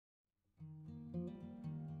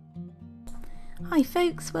Hi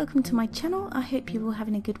folks, welcome to my channel. I hope you're all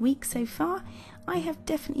having a good week so far. I have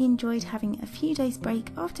definitely enjoyed having a few days break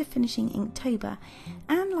after finishing Inktober,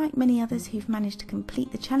 and like many others who've managed to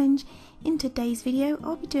complete the challenge, in today's video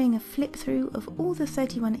I'll be doing a flip through of all the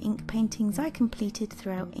 31 ink paintings I completed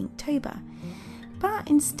throughout Inktober. But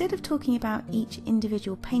instead of talking about each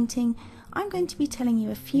individual painting, I'm going to be telling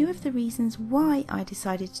you a few of the reasons why I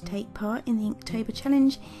decided to take part in the Inktober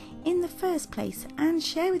challenge in the first place, and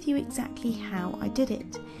share with you exactly how I did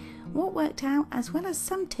it, what worked out, as well as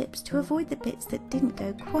some tips to avoid the bits that didn't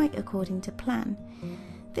go quite according to plan.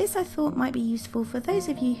 This I thought might be useful for those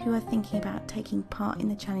of you who are thinking about taking part in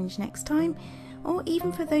the challenge next time, or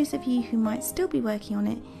even for those of you who might still be working on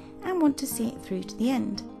it and want to see it through to the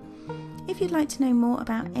end. If you'd like to know more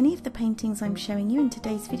about any of the paintings I'm showing you in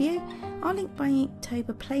today's video, I'll link my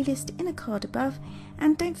Inktober playlist in a card above,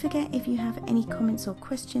 and don't forget, if you have any comments or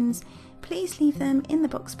questions, please leave them in the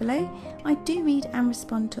box below. I do read and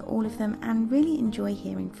respond to all of them and really enjoy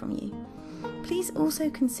hearing from you. Please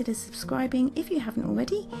also consider subscribing if you haven't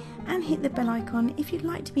already, and hit the bell icon if you'd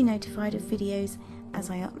like to be notified of videos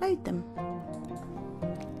as I upload them.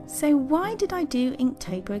 So why did I do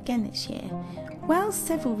Inktober again this year? Well,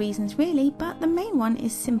 several reasons really, but the main one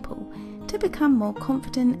is simple: to become more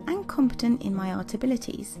confident and competent in my art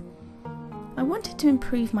abilities. I wanted to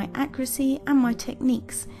improve my accuracy and my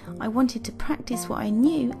techniques. I wanted to practice what I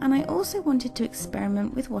knew, and I also wanted to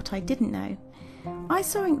experiment with what I didn't know. I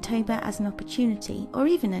saw Inktober as an opportunity, or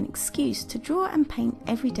even an excuse, to draw and paint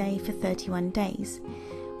every day for 31 days.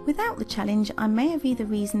 Without the challenge, I may have either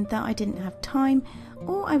reasoned that I didn't have time,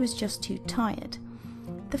 or I was just too tired.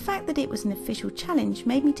 The fact that it was an official challenge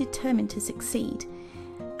made me determined to succeed.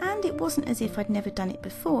 And it wasn't as if I'd never done it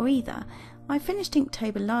before either. I finished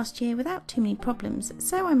Inktober last year without too many problems,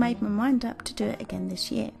 so I made my mind up to do it again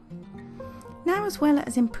this year. Now, as well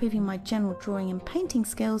as improving my general drawing and painting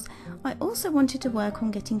skills, I also wanted to work on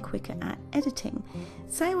getting quicker at editing.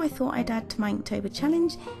 So I thought I'd add to my Inktober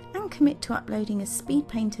challenge and commit to uploading a speed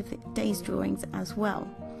paint of the day's drawings as well.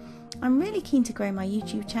 I'm really keen to grow my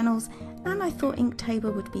YouTube channels, and I thought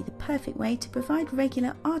Inktober would be the perfect way to provide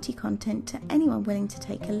regular arty content to anyone willing to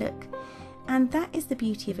take a look. And that is the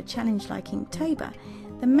beauty of a challenge like Inktober.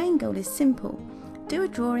 The main goal is simple: do a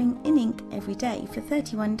drawing in ink every day for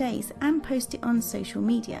 31 days and post it on social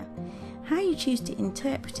media. How you choose to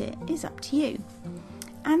interpret it is up to you.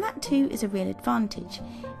 And that too is a real advantage.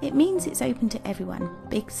 It means it's open to everyone,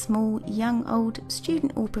 big, small, young, old,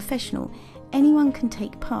 student or professional. Anyone can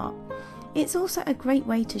take part. It's also a great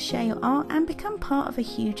way to share your art and become part of a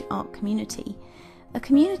huge art community. A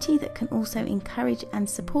community that can also encourage and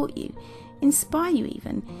support you, inspire you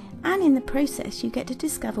even, and in the process you get to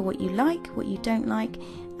discover what you like, what you don't like,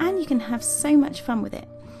 and you can have so much fun with it.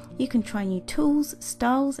 You can try new tools,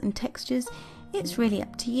 styles and textures. It's really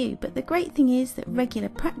up to you, but the great thing is that regular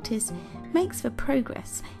practice makes for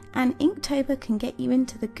progress, and Inktober can get you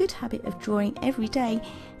into the good habit of drawing every day,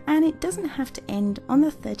 and it doesn't have to end on the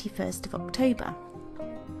 31st of October.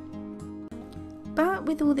 But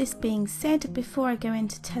with all this being said, before I go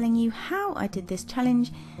into telling you how I did this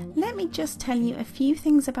challenge, let me just tell you a few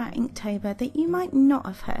things about Inktober that you might not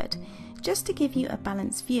have heard, just to give you a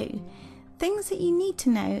balanced view. Things that you need to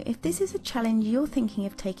know if this is a challenge you're thinking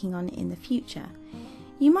of taking on in the future.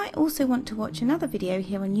 You might also want to watch another video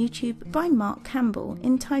here on YouTube by Mark Campbell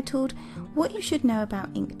entitled "What You Should Know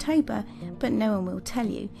About Inktober But No One Will Tell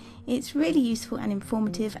You." It's really useful and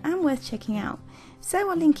informative and worth checking out,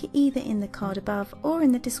 so I'll link it either in the card above or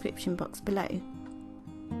in the description box below.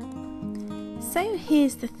 So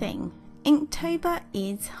here's the thing: Inktober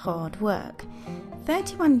is hard work.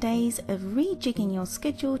 31 days of rejigging your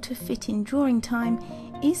schedule to fit in drawing time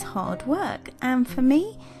is hard work, and for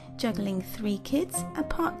me, juggling 3 kids, a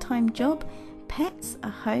part-time job, pets, a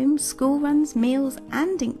home, school runs, meals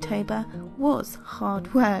and Inktober was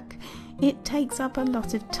hard work. It takes up a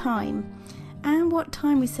lot of time, and what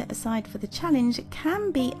time we set aside for the challenge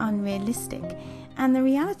can be unrealistic, and the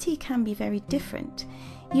reality can be very different.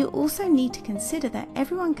 You also need to consider that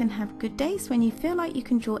everyone can have good days when you feel like you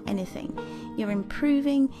can draw anything. You're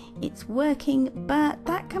improving, it's working, but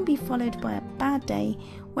that can be followed by a bad day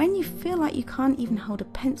when you feel like you can't even hold a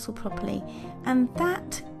pencil properly, and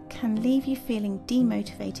that can leave you feeling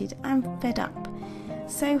demotivated and fed up.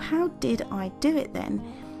 So how did I do it then?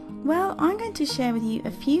 Well, I'm going to share with you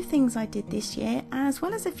a few things I did this year, as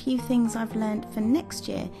well as a few things I've learned for next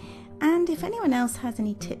year. And if anyone else has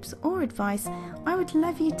any tips or advice, I would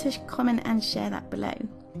love you to comment and share that below.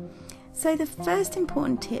 So the first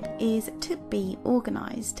important tip is to be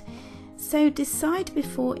organised. So decide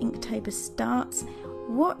before Inktober starts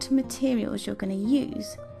what materials you're going to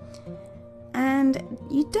use. And And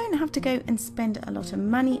you don't have to go and spend a lot of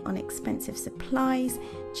money on expensive supplies,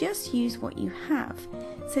 just use what you have.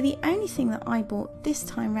 So the only thing that I bought this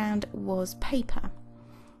time round was paper,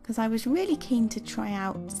 because I was really keen to try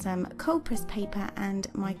out some cold press paper and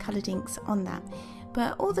my coloured inks on that.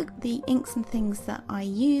 But all the inks and things that I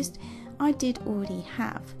used, I did already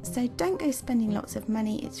have. So don't go spending lots of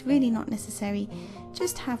money, it's really not necessary.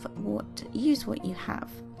 Just use what you have.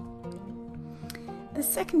 The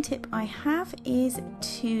second tip I have is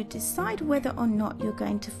to decide whether or not you're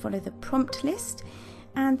going to follow the prompt list,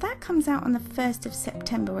 and that comes out on the 1st of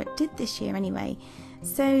September, or it did this year anyway.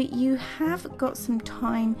 So you have got some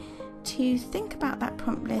time to think about that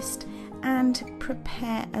prompt list and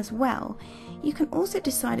prepare as well. You can also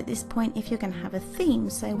decide at this point if you're going to have a theme.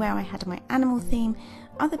 So where I had my animal theme,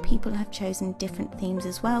 other people have chosen different themes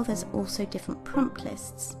as well. There's also different prompt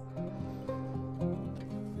lists.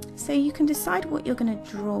 So you can decide what you're going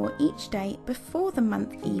to draw each day before the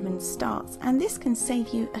month even starts, and this can save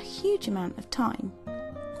you a huge amount of time,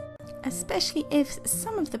 especially if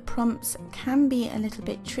some of the prompts can be a little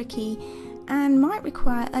bit tricky and might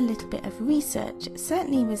require a little bit of research.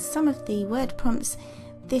 Certainly with some of the word prompts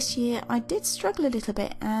this year I did struggle a little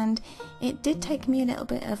bit, and it did take me a little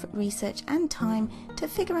bit of research and time to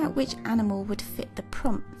figure out which animal would fit the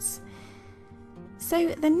prompts. So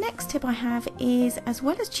the next tip I have is, as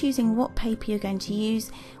well as choosing what paper you're going to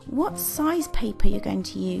use, what size paper you're going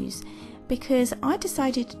to use, because I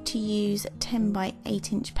decided to use 10 by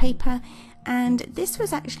 8 inch paper, and this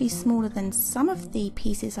was actually smaller than some of the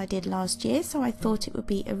pieces I did last year, so I thought it would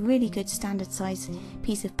be a really good standard size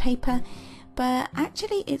piece of paper. But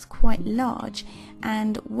actually it's quite large,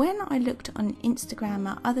 and when I looked on Instagram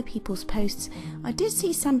at other people's posts, I did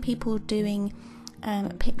see some people doing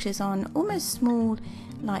pictures on almost small,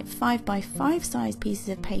 like 5 by 5 size pieces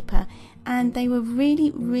of paper, and they were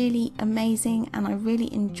really amazing, and I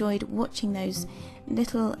really enjoyed watching those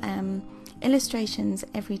little illustrations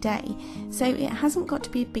every day. So it hasn't got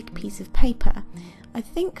to be a big piece of paper. I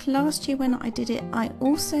think last year when I did it, I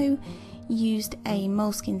also used a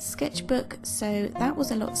moleskin sketchbook, so that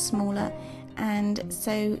was a lot smaller, and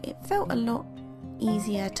so it felt a lot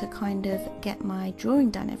easier to kind of get my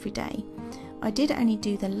drawing done every day. I did only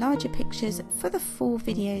do the larger pictures for the 4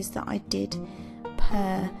 videos that I did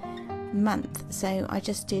per month, so I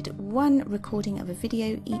just did one recording of a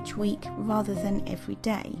video each week rather than every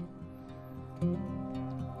day.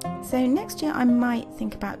 So next year I might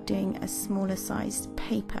think about doing a smaller sized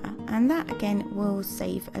paper, and that again will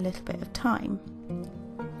save a little bit of time.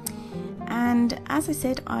 And as I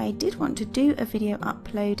said, I did want to do a video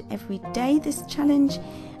upload every day this challenge,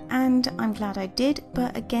 and I'm glad I did,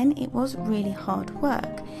 but again it was really hard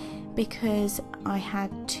work because I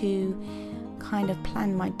had to kind of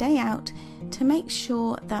plan my day out to make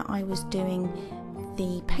sure that I was doing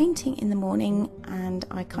the painting in the morning, and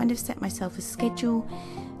I kind of set myself a schedule.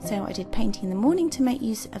 So I did painting in the morning to make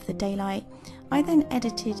use of the daylight. I then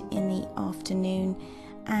edited in the afternoon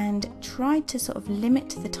and tried to sort of limit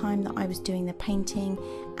the time that I was doing the painting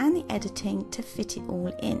and the editing to fit it all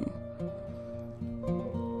in.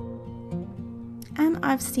 And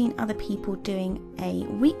I've seen other people doing a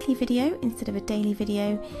weekly video instead of a daily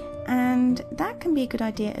video, and that can be a good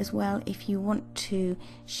idea as well if you want to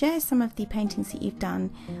share some of the paintings that you've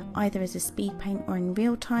done either as a speed paint or in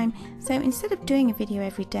real time. So instead of doing a video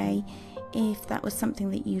every day, if that was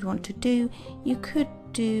something that you'd want to do, you could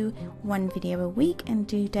do one video a week and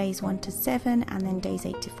do days 1 to 7 and then days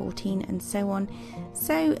 8 to 14 and so on.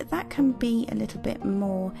 So that can be a little bit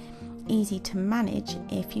more easy to manage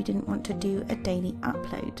if you didn't want to do a daily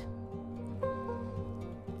upload.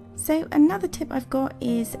 So another tip I've got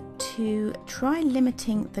is to try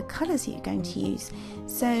limiting the colours that you're going to use.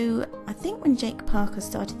 So I think when Jake Parker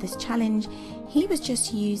started this challenge, he was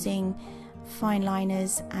just using fine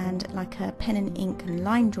liners and like a pen and ink and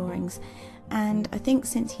line drawings, and I think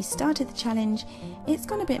since he started the challenge it's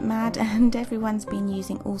gone a bit mad and everyone's been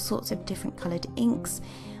using all sorts of different coloured inks,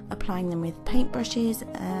 applying them with paintbrushes,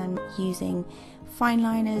 using fine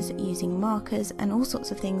liners, using markers and all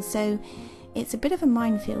sorts of things. So it's a bit of a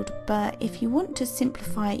minefield, but if you want to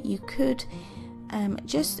simplify it, you could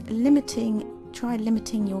just try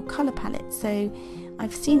limiting your colour palette. So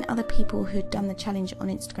I've seen other people who'd done the challenge on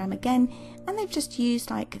Instagram again, and they've just used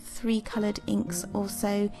like 3 coloured inks or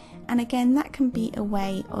so, and again that can be a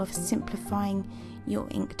way of simplifying your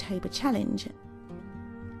Inktober challenge.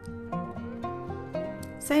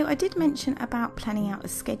 So I did mention about planning out a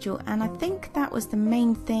schedule, and I think that was the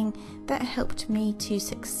main thing that helped me to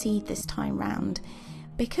succeed this time round.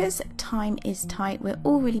 Because time is tight, we're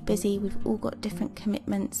all really busy, we've all got different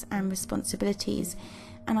commitments and responsibilities,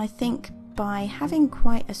 and I think by having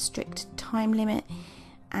quite a strict time limit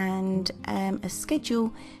and a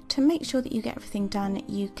schedule to make sure that you get everything done,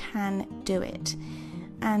 you can do it.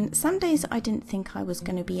 And some days I didn't think I was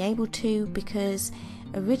going to be able to, because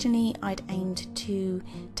originally I'd aimed to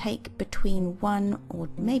take between 1 or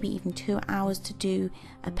maybe even 2 hours to do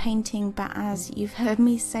a painting, but as you've heard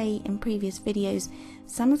me say in previous videos,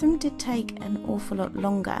 some of them did take an awful lot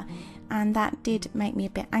longer, and that did make me a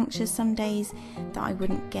bit anxious some days that I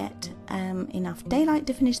wouldn't get enough daylight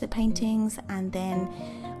to finish the paintings, and then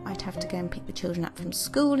I'd have to go and pick the children up from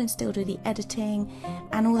school and still do the editing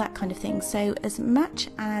and all that kind of thing. So as much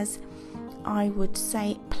as I would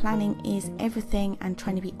say planning is everything and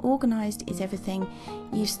trying to be organised is everything,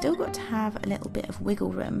 you've still got to have a little bit of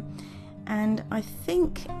wiggle room. And I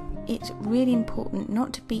think it's really important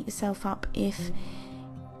not to beat yourself up if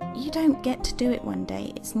you don't get to do it one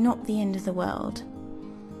day. It's not the end of the world.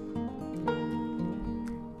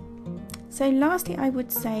 So lastly, I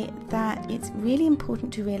would say that it's really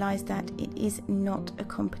important to realise that it is not a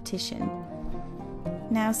competition.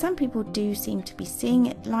 Now, some people do seem to be seeing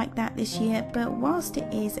it like that this year, but whilst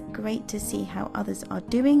it is great to see how others are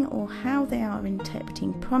doing or how they are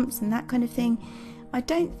interpreting prompts and that kind of thing, I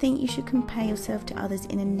don't think you should compare yourself to others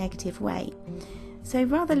in a negative way. So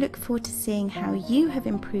rather look forward to seeing how you have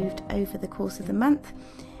improved over the course of the month,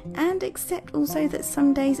 and accept also that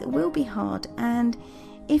some days will be hard, and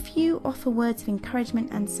if you offer words of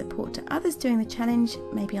encouragement and support to others doing the challenge,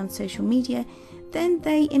 maybe on social media, then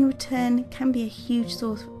they in return can be a huge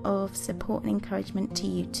source of support and encouragement to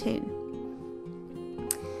you too.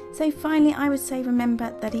 So finally, I would say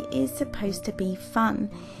remember that it is supposed to be fun.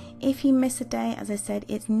 If you miss a day, as I said,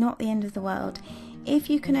 it's not the end of the world. If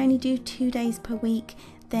you can only do 2 days per week,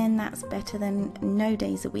 then that's better than no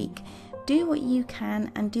days a week. Do what you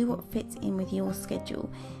can and do what fits in with your schedule.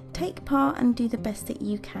 Take part and do the best that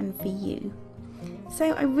you can for you.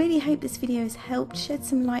 So I really hope this video has helped shed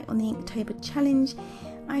some light on the Inktober challenge.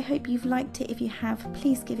 I hope you've liked it. If you have,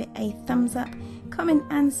 please give it a thumbs up, comment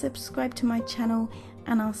and subscribe to my channel,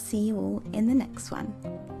 and I'll see you all in the next one.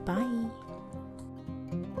 Bye.